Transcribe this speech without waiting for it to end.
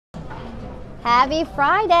Happy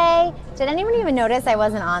Friday! Did anyone even notice I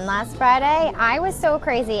wasn't on last Friday? I was so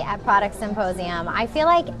crazy at Product Symposium. I feel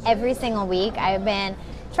like every single week I've been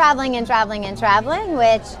traveling and traveling and traveling,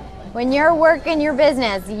 which when you're working your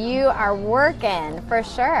business, you are working for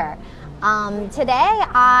sure. Today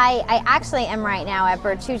I actually am right now at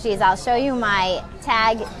Bertucci's. I'll show you my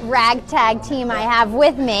ragtag team I have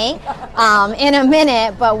with me in a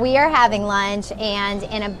minute, but we are having lunch, and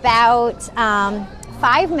in about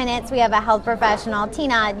 5 minutes we have a health professional.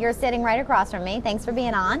 Tina, you're sitting right across from me. Thanks for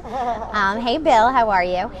being on. Hey Bill, how are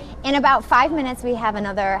you? In about 5 minutes we have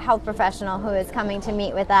another health professional who is coming to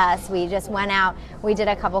meet with us. We just went out, we did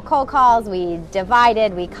a couple cold calls, we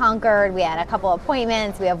divided, we conquered, we had a couple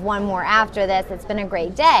appointments, we have one more after this. It's been a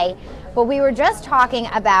great day. But we were just talking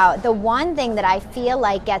about the one thing that I feel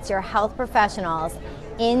like gets your health professionals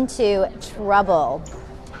into trouble.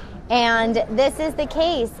 And this is the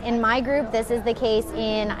case in my group, this is the case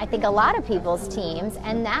in, I think, a lot of people's teams,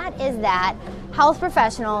 and that is that health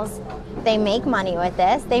professionals, they make money with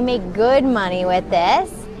this, they make good money with this,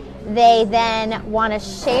 they then want to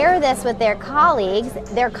share this with their colleagues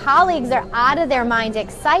are out of their mind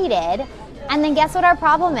excited, and then guess what our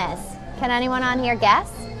problem is? Can anyone on here guess?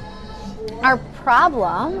 Our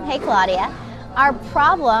problem, hey Claudia, our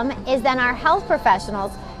problem is then our health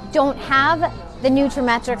professionals don't have the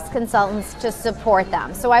nutraMetrix consultants to support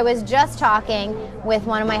them. So I was just talking with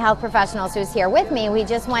one of my health professionals who's here with me. We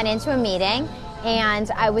just went into a meeting and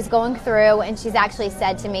I was going through, and she's actually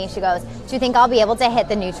said to me, she goes, do you think I'll be able to hit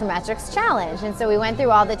the nutraMetrix challenge? And so we went through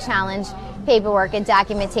all the challenge paperwork and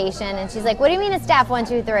documentation, and she's like, what do you mean it's staff 1,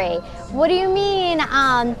 2, 3? What do you mean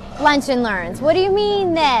lunch and learns? What do you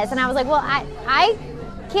mean this? And I was like, well, I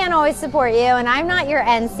can't always support you, and I'm not your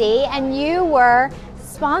NC, and you were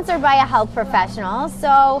sponsored by a health professional,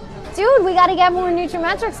 so dude, we got to get more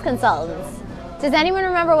nutraMetrix consultants. Does anyone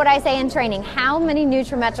remember what I say in training? How many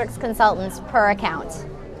nutraMetrix consultants per account?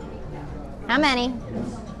 How many?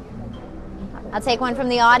 I'll take one from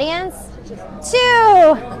the audience.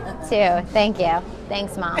 Two. Thank you.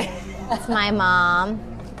 Thanks, Mom. It's my mom.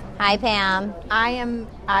 Hi, Pam.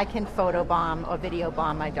 I can photobomb or video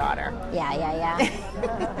bomb my daughter. Yeah.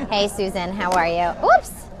 Hey, Susan, how are you?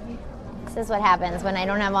 Oops. This is what happens when I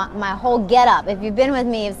don't have my whole get-up. If you've been with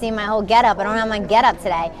me, you've seen my whole get-up. I don't have my get-up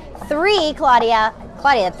today. 3, Claudia,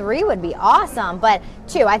 3 would be awesome, but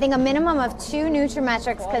 2. I think a minimum of 2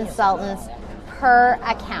 nutraMetrix consultants per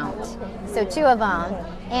account. So 2 of them.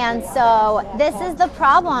 And so this is the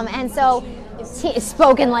problem. And so,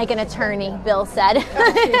 spoken like an attorney, Bill said.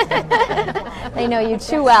 They know you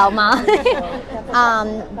too well, Mom.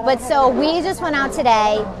 But so we just went out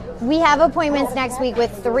today. We have appointments next week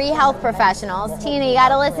with 3 health professionals. Tina, you got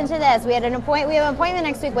to listen to this. We have an appointment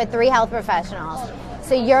next week with 3 health professionals.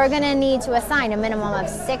 So you're going to need to assign a minimum of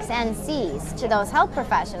 6 NCs to those health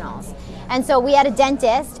professionals. And so we had a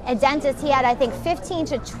dentist, he had, I think, 15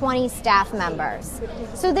 to 20 staff members.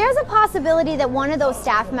 So there's a possibility that one of those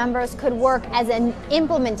staff members could work as an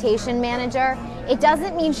implementation manager. It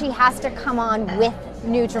doesn't mean she has to come on with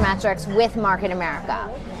nutraMetrix, with Market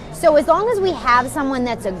America. So as long as we have someone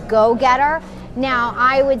that's a go-getter, now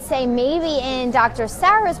I would say maybe in Dr.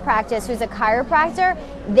 Sarah's practice, who's a chiropractor,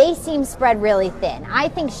 they seem spread really thin. I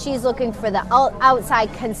think she's looking for the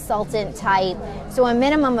outside consultant type, so a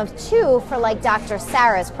minimum of 2 for like Dr.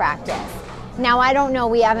 Sarah's practice. Now I don't know,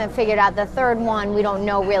 we haven't figured out the third one. We don't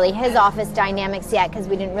know really his office dynamics yet because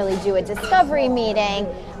we didn't really do a discovery meeting.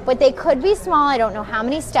 But they could be small. I don't know how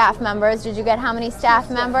many staff members. Did you get how many staff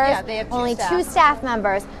members? Yeah, they have 2 Only staff. 2 staff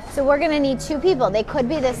members. So we're going to need 2 people. They could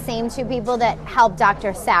be the same 2 people that help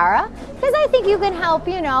Dr. Sarah, because I think you can help,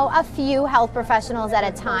 a few health professionals at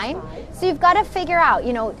a time. So you've got to figure out,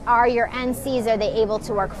 are your NCs, are they able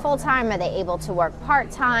to work full-time? Are they able to work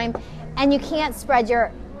part-time? And you can't spread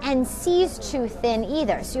your NCs too thin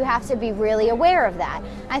either, so you have to be really aware of that.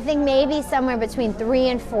 I think maybe somewhere between 3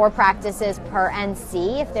 and 4 practices per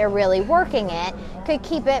NC, if they're really working it, could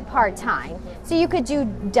keep it part-time. So you could do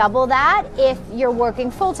double that if you're working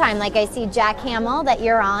full-time, like I see Jack Hamill that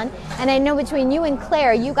you're on, and I know between you and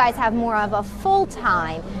Claire, you guys have more of a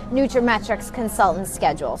full-time nutraMetrix consultant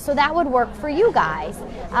schedule, so that would work for you guys.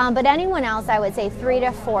 But anyone else, I would say 3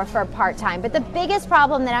 to 4 for part-time. But the biggest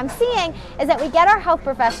problem that I'm seeing is that we get our health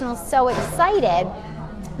professionals so excited,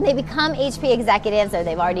 they become HP executives, or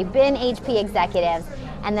they've already been HP executives,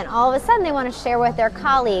 and then all of a sudden they want to share with their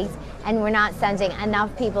colleagues, and we're not sending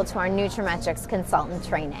enough people to our nutraMetrix consultant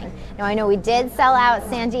training. Now I know we did sell out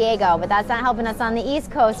San Diego, but that's not helping us on the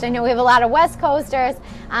East Coast. I know we have a lot of West Coasters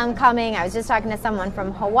coming. I was just talking to someone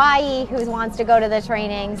from Hawaii who wants to go to the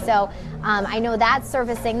training, so I know that's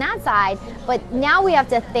surfacing that side, but now we have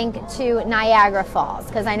to think to Niagara Falls,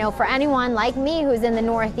 because I know for anyone like me who's in the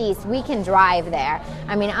Northeast, we can drive there.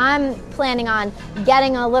 I mean, I'm planning on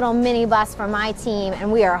getting a little mini bus for my team,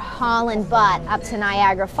 and we are hauling butt up to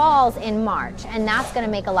Niagara Falls in March, and that's going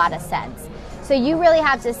to make a lot of sense. So you really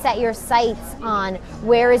have to set your sights on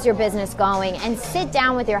where is your business going and sit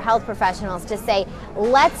down with your health professionals to say,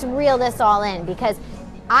 let's reel this all in, because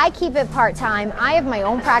I keep it part-time. I have my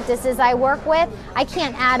own practices I work with. I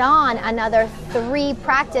can't add on another 3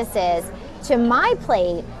 practices to my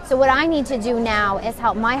plate. So what I need to do now is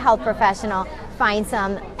help my health professional find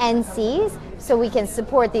some NCs so we can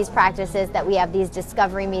support these practices that we have these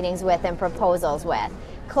discovery meetings with and proposals with.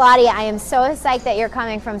 Claudia, I am so psyched that you're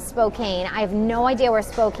coming from Spokane. I have no idea where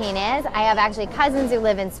Spokane is. I have actually cousins who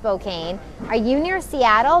live in Spokane. Are you near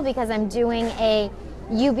Seattle? Because I'm doing a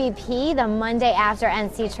UBP the Monday after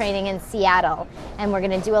NC training in Seattle, and we're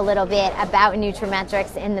going to do a little bit about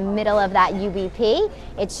nutraMetrix in the middle of that UBP.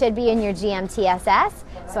 It should be in your GMTSS,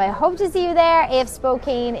 so I hope to see you there. If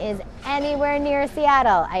Spokane is anywhere near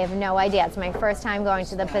Seattle, I have no idea. It's my first time going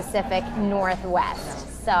to the Pacific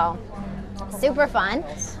Northwest, so super fun.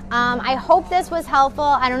 I hope this was helpful.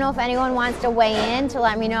 I don't know if anyone wants to weigh in to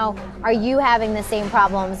let me know, are you having the same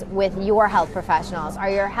problems with your health professionals? Are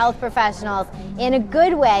your health professionals in a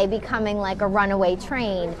good way becoming like a runaway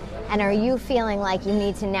train? And are you feeling like you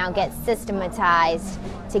need to now get systematized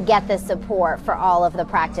to get the support for all of the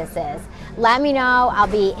practices? Let me know. I'll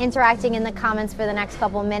be interacting in the comments for the next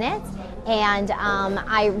couple minutes. And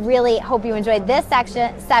I really hope you enjoyed this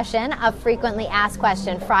session of Frequently Asked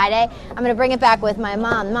Question Friday. I'm going to bring it back with my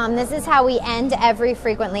mom. Mom, this is how we end every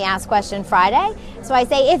Frequently Asked Question Friday. So I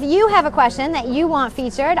say, if you have a question that you want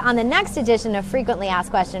featured on the next edition of Frequently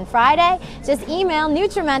Asked Question Friday, just email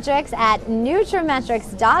nutraMetrix at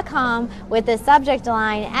nutrametrix.com with the subject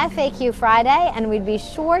line FAQ Friday, and we'd be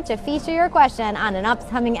sure to feature your question on an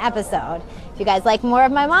upcoming episode. If you guys like more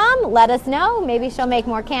of my mom, let us know. Maybe she'll make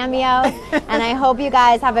more cameos. And I hope you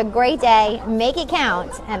guys have a great day. Make it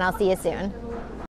count, and I'll see you soon.